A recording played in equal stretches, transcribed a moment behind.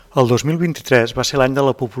El 2023 va ser l'any de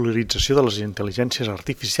la popularització de les intel·ligències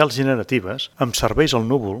artificials generatives amb serveis al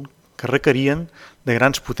núvol que requerien de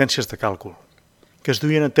grans potències de càlcul, que es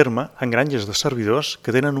duien a terme en granges de servidors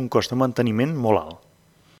que tenen un cost de manteniment molt alt.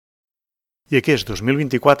 I aquest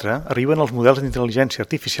 2024 arriben els models d'intel·ligència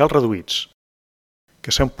artificial reduïts,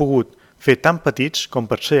 que s'han pogut fer tan petits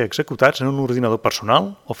com per ser executats en un ordinador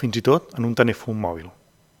personal o fins i tot en un telèfon mòbil.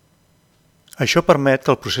 Això permet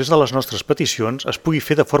que el procés de les nostres peticions es pugui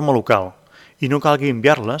fer de forma local i no calgui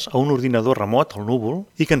enviar-les a un ordinador remot al núvol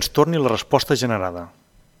i que ens torni la resposta generada.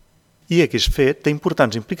 I aquest fet té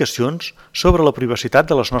importants implicacions sobre la privacitat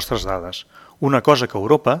de les nostres dades, una cosa que a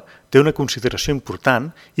Europa té una consideració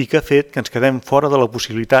important i que ha fet que ens quedem fora de la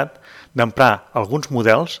possibilitat d'emprar alguns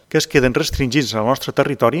models que es queden restringits al nostre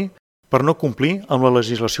territori per no complir amb la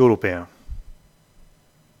legislació europea.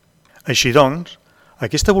 Així doncs,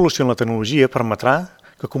 aquesta evolució en la tecnologia permetrà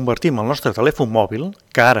que convertim el nostre telèfon mòbil,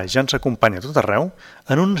 que ara ja ens acompanya a tot arreu,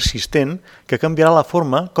 en un assistent que canviarà la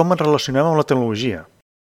forma com ens relacionem amb la tecnologia,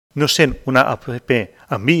 no sent una app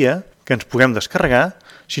en via que ens puguem descarregar,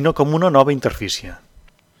 sinó com una nova interfície.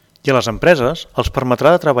 I a les empreses els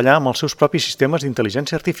permetrà de treballar amb els seus propis sistemes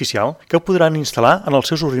d'intel·ligència artificial que podran instal·lar en els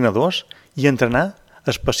seus ordinadors i entrenar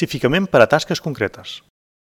específicament per a tasques concretes.